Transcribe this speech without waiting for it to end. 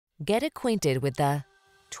Get acquainted with the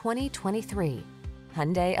 2023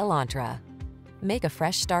 Hyundai Elantra. Make a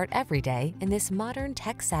fresh start every day in this modern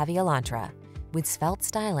tech-savvy Elantra. With svelte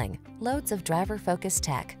styling, loads of driver-focused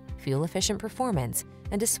tech, fuel-efficient performance,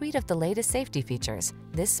 and a suite of the latest safety features,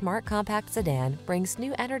 this smart compact sedan brings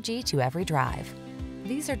new energy to every drive.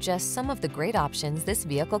 These are just some of the great options this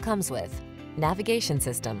vehicle comes with: navigation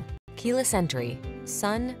system, keyless entry,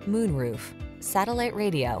 sun, moonroof, satellite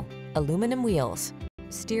radio, aluminum wheels,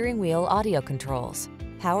 steering wheel audio controls,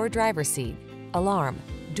 power driver seat, alarm,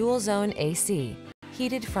 dual zone AC,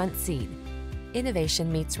 heated front seat.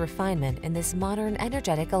 Innovation meets refinement in this modern,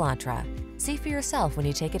 energetic Elantra. See for yourself when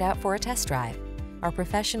you take it out for a test drive. Our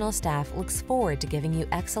professional staff looks forward to giving you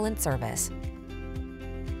excellent service.